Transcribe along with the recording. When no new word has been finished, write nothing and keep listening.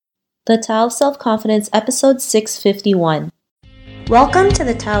The Tao of Self-Confidence, episode 651. Welcome to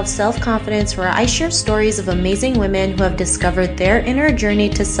the Tao of Self-Confidence, where I share stories of amazing women who have discovered their inner journey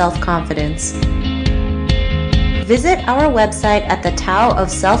to self-confidence. Visit our website at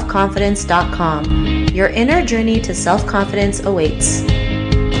thetaoofselfconfidence.com. Your inner journey to self-confidence awaits.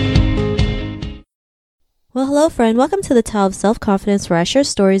 Well, hello friend. Welcome to the Tao of Self-Confidence, where I share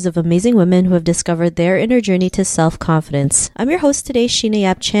stories of amazing women who have discovered their inner journey to self-confidence. I'm your host today, Sheena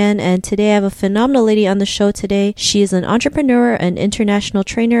Yap Chan, and today I have a phenomenal lady on the show today. She is an entrepreneur, an international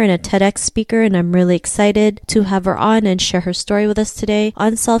trainer, and a TEDx speaker, and I'm really excited to have her on and share her story with us today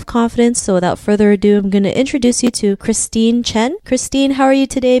on self-confidence. So without further ado, I'm going to introduce you to Christine Chen. Christine, how are you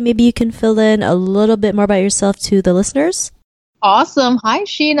today? Maybe you can fill in a little bit more about yourself to the listeners. Awesome. Hi,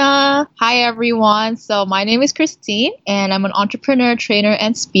 Sheena. Hi, everyone. So my name is Christine, and I'm an entrepreneur, trainer,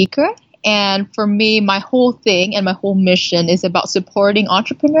 and speaker. And for me, my whole thing and my whole mission is about supporting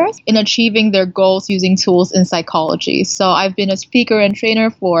entrepreneurs in achieving their goals using tools in psychology. So I've been a speaker and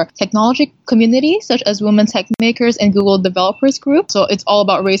trainer for technology communities such as Women Tech Makers and Google Developers Group. So it's all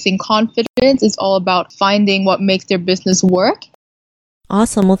about raising confidence. It's all about finding what makes their business work.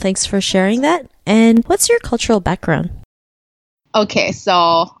 Awesome. Well, thanks for sharing that. And what's your cultural background? Okay,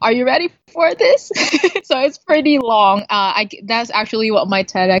 so are you ready for this? So it's pretty long. That's actually what my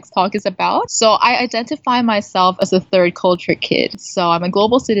TEDx talk is about. So I identify myself as a third culture kid. So I'm a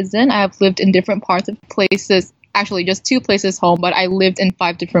global citizen. I have lived in different parts of places. Actually, just 2 places home, but I lived in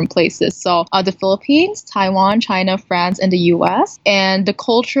 5 different places. So the Philippines, Taiwan, China, France, and the US. And the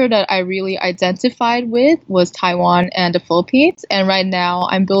culture that I really identified with was Taiwan and the Philippines. And right now,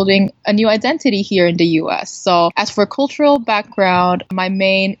 I'm building a new identity here in the US. So as for cultural background, my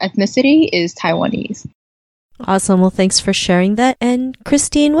main ethnicity is Taiwanese. Awesome. Well, thanks for sharing that. And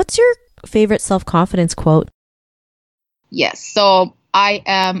Christine, what's your favorite self-confidence quote? Yes. So I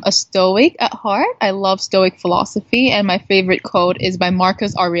am a Stoic at heart. I love Stoic philosophy, and my favorite quote is by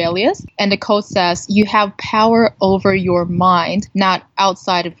Marcus Aurelius. And the quote says, "You have power over your mind, not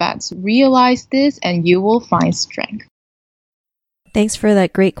outside events. Realize this and you will find strength." Thanks for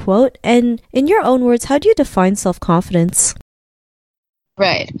that great quote. And in your own words, how do you define self-confidence?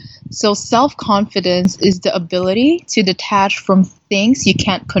 Right. So self-confidence is the ability to detach from things you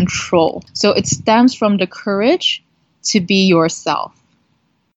can't control. So it stems from the courage to be yourself.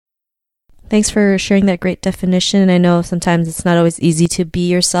 Thanks for sharing that great definition. I know sometimes it's not always easy to be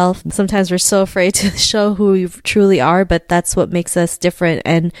yourself. Sometimes we're so afraid to show who we truly are, but that's what makes us different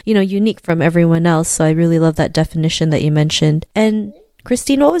and, unique from everyone else. So I really love that definition that you mentioned. And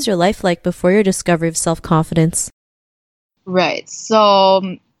Christine, what was your life like before your discovery of self-confidence? Right.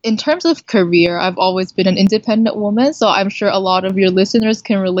 So in terms of career, I've always been an independent woman, so I'm sure a lot of your listeners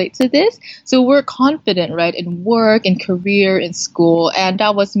can relate to this. So we're confident, right, in work, in career, in school, and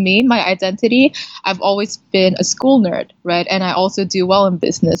that was me, my identity. I've always been a school nerd, right, and I also do well in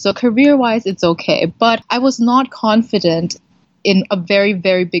business. So career-wise, it's okay, but I was not confident in a very,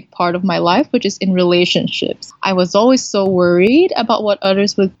 very big part of my life, which is in relationships. I was always so worried about what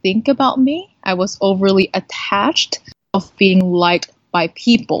others would think about me. I was overly attached of being liked by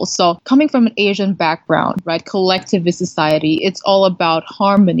people. So coming from an Asian background, right, collectivist society, it's all about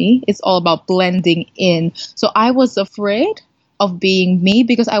harmony. It's all about blending in. So I was afraid of being me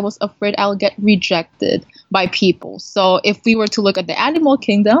because I was afraid I'll get rejected by people. So if we were to look at the animal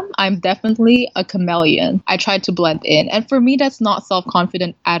kingdom, I'm definitely a chameleon. I tried to blend in. And for me, that's not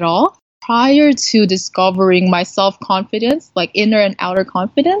self-confident at all. Prior to discovering my self-confidence, like inner and outer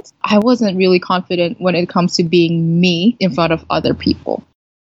confidence, I wasn't really confident when it comes to being me in front of other people.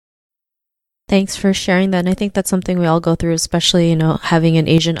 Thanks for sharing that. And I think that's something we all go through, especially, having an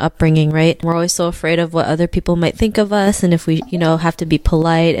Asian upbringing, right? We're always so afraid of what other people might think of us. And if we, have to be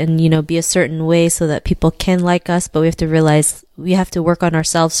polite and, be a certain way so that people can like us, but we have to realize we have to work on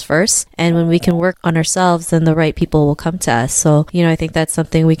ourselves first. And when we can work on ourselves, then the right people will come to us. So, I think that's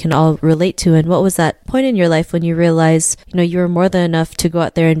something we can all relate to. And what was that point in your life when you realized, you were more than enough to go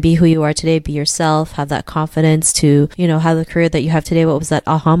out there and be who you are today, be yourself, have that confidence to, have the career that you have today? What was that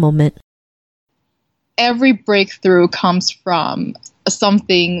aha moment? Every breakthrough comes from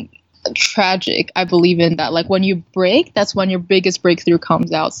something tragic. I believe in that. Like when you break, that's when your biggest breakthrough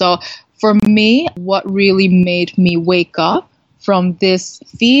comes out. So for me, what really made me wake up from this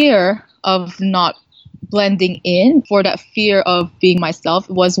fear of not blending in, for that fear of being myself,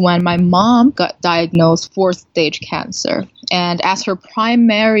 was when my mom got diagnosed 4th stage cancer. And as her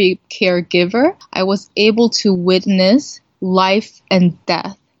primary caregiver, I was able to witness life and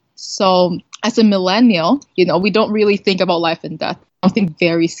death. So as a millennial, we don't really think about life and death. Something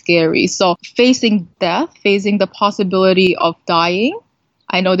very scary. So facing death, facing the possibility of dying,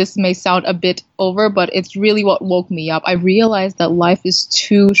 I know this may sound a bit over, but it's really what woke me up. I realized that life is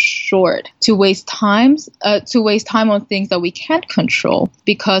too short to waste time on things that we can't control.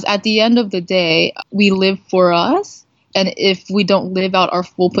 Because at the end of the day, we live for us. And if we don't live out our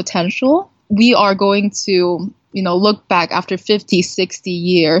full potential, we are going to look back after 50, 60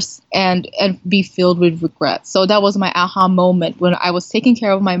 years and be filled with regret. So that was my aha moment when I was taking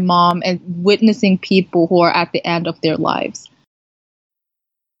care of my mom and witnessing people who are at the end of their lives.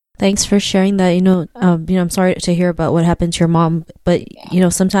 Thanks for sharing that. I'm sorry to hear about what happened to your mom, but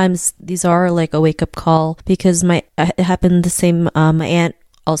sometimes these are like a wake up call, because it happened the same. My aunt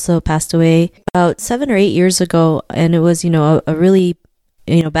also passed away about 7 or 8 years ago, and it was a really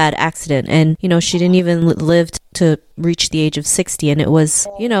bad accident, and she didn't even live to reach the age of 60, and it was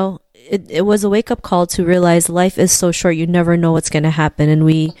it was a wake up call to realize life is so short. You never know what's going to happen, and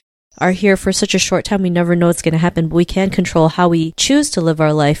we are here for such a short time. We never know what's going to happen, but we can control how we choose to live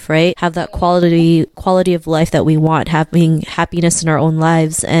our life, right? Have that quality of life that we want, having happiness in our own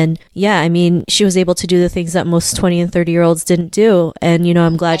lives. And yeah, I mean, she was able to do the things that most 20 and 30-year-olds didn't do. And,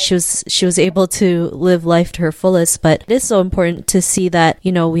 I'm glad she was able to live life to her fullest. But it is so important to see that,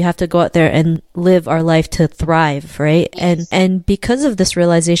 we have to go out there and live our life to thrive, right? And because of this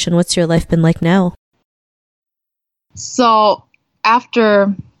realization, what's your life been like now? So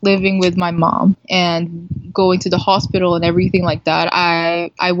after living with my mom and going to the hospital and everything like that,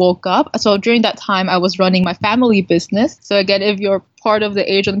 I woke up. So during that time, I was running my family business. So again, if you're part of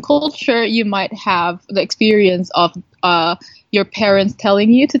the Asian culture, you might have the experience of your parents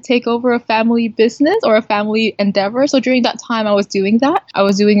telling you to take over a family business or a family endeavor. So during that time, I was doing that. I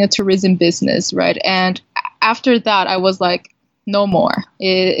was doing a tourism business, right? And after that, I was like, no more.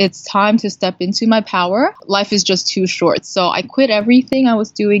 It's time to step into my power. Life is just too short. So I quit everything I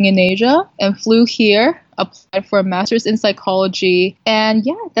was doing in Asia and flew here, applied for a master's in psychology. And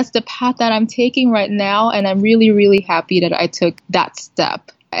yeah, that's the path that I'm taking right now. And I'm really, really happy that I took that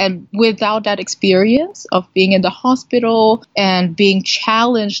step. And without that experience of being in the hospital and being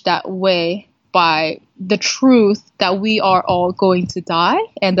challenged that way by the truth that we are all going to die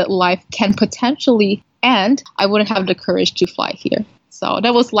and that life can potentially end, I wouldn't have the courage to fly here. So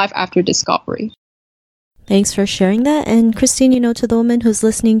that was life after discovery. Thanks for sharing that. And Christine, to the woman who's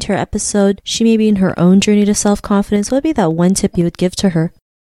listening to your episode, she may be in her own journey to self-confidence. What would be that one tip you would give to her?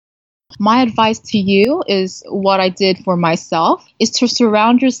 My advice to you is what I did for myself, is to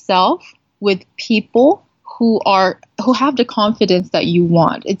surround yourself with people who have the confidence that you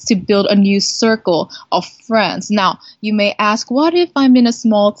want. It's to build a new circle of friends. Now, you may ask, what if I'm in a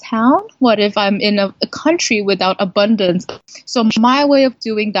small town? What if I'm in a country without abundance? So my way of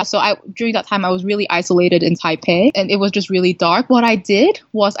doing that, during that time, I was really isolated in Taipei, and it was just really dark. What I did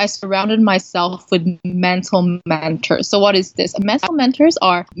was I surrounded myself with mental mentors. So what is this? Mental mentors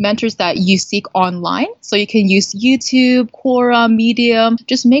are mentors that you seek online. So you can use YouTube, Quora, Medium.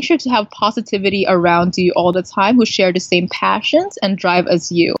 Just make sure to have positivity around you all the time who share the same passions and drive as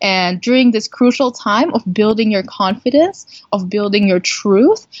you. And during this crucial time of building your confidence, of building your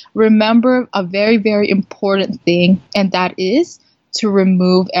truth, remember a very, very important thing, and that is to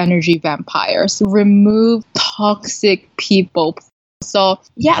remove energy vampires, remove toxic people. So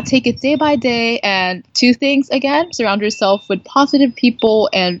yeah, take it day by day. And 2 things again, surround yourself with positive people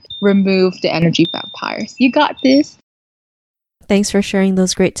and remove the energy vampires. You got this. Thanks for sharing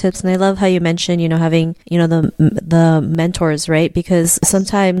those great tips. And I love how you mentioned, having, the mentors, right? Because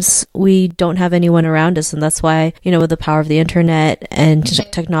sometimes we don't have anyone around us. And that's why, with the power of the internet and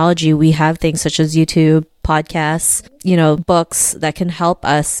technology, we have things such as YouTube, podcasts, books that can help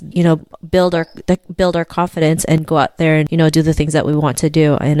us, build our confidence and go out there and, do the things that we want to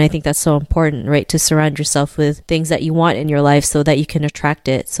do. And I think that's so important, right? To surround yourself with things that you want in your life so that you can attract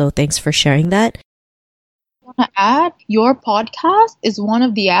it. So thanks for sharing that. To add, your podcast is one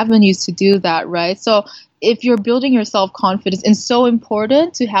of the avenues to do that, right? So if you're building your self-confidence, it's so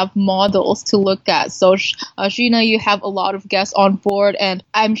important to have models to look at. So Sheena, you have a lot of guests on board, and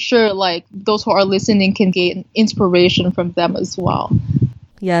I'm sure those who are listening can gain inspiration from them as well.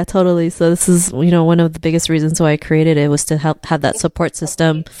 Yeah, totally. So this is, one of the biggest reasons why I created it was to help have that support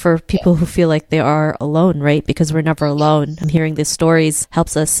system for people who feel like they are alone, right? Because we're never alone. And hearing these stories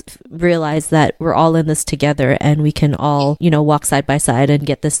helps us realize that we're all in this together and we can all, walk side by side and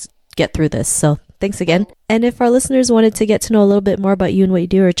get through this. So thanks again. And if our listeners wanted to get to know a little bit more about you and what you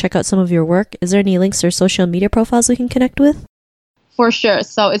do or check out some of your work, is there any links or social media profiles we can connect with? For sure.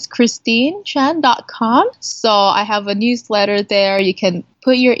 So it's ChristineChan.com. So I have a newsletter there. You can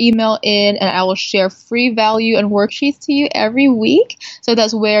put your email in and I will share free value and worksheets to you every week. So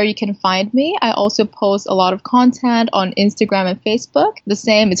that's where you can find me. I also post a lot of content on Instagram and Facebook. The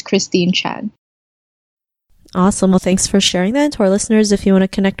same is Christine Chan. Awesome. Well, thanks for sharing that. And to our listeners, if you want to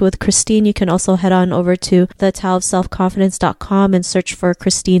connect with Christine, you can also head on over to thetaoofselfconfidence.com and search for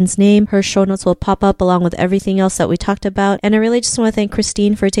Christine's name. Her show notes will pop up along with everything else that we talked about. And I really just want to thank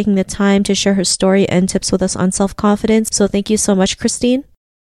Christine for taking the time to share her story and tips with us on self-confidence. So thank you so much, Christine.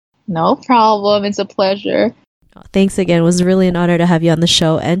 No problem. It's a pleasure. Thanks again. It was really an honor to have you on the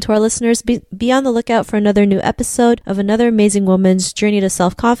show. And to our listeners, be on the lookout for another new episode of another amazing woman's journey to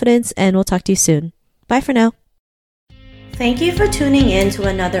self-confidence. And we'll talk to you soon. Bye for now. Thank you for tuning in to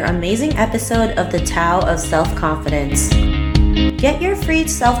another amazing episode of The Tao of Self-Confidence. Get your free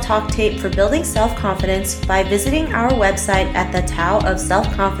self-talk tape for building self-confidence by visiting our website at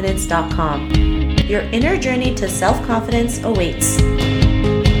thetaoofselfconfidence.com. Your inner journey to self-confidence awaits.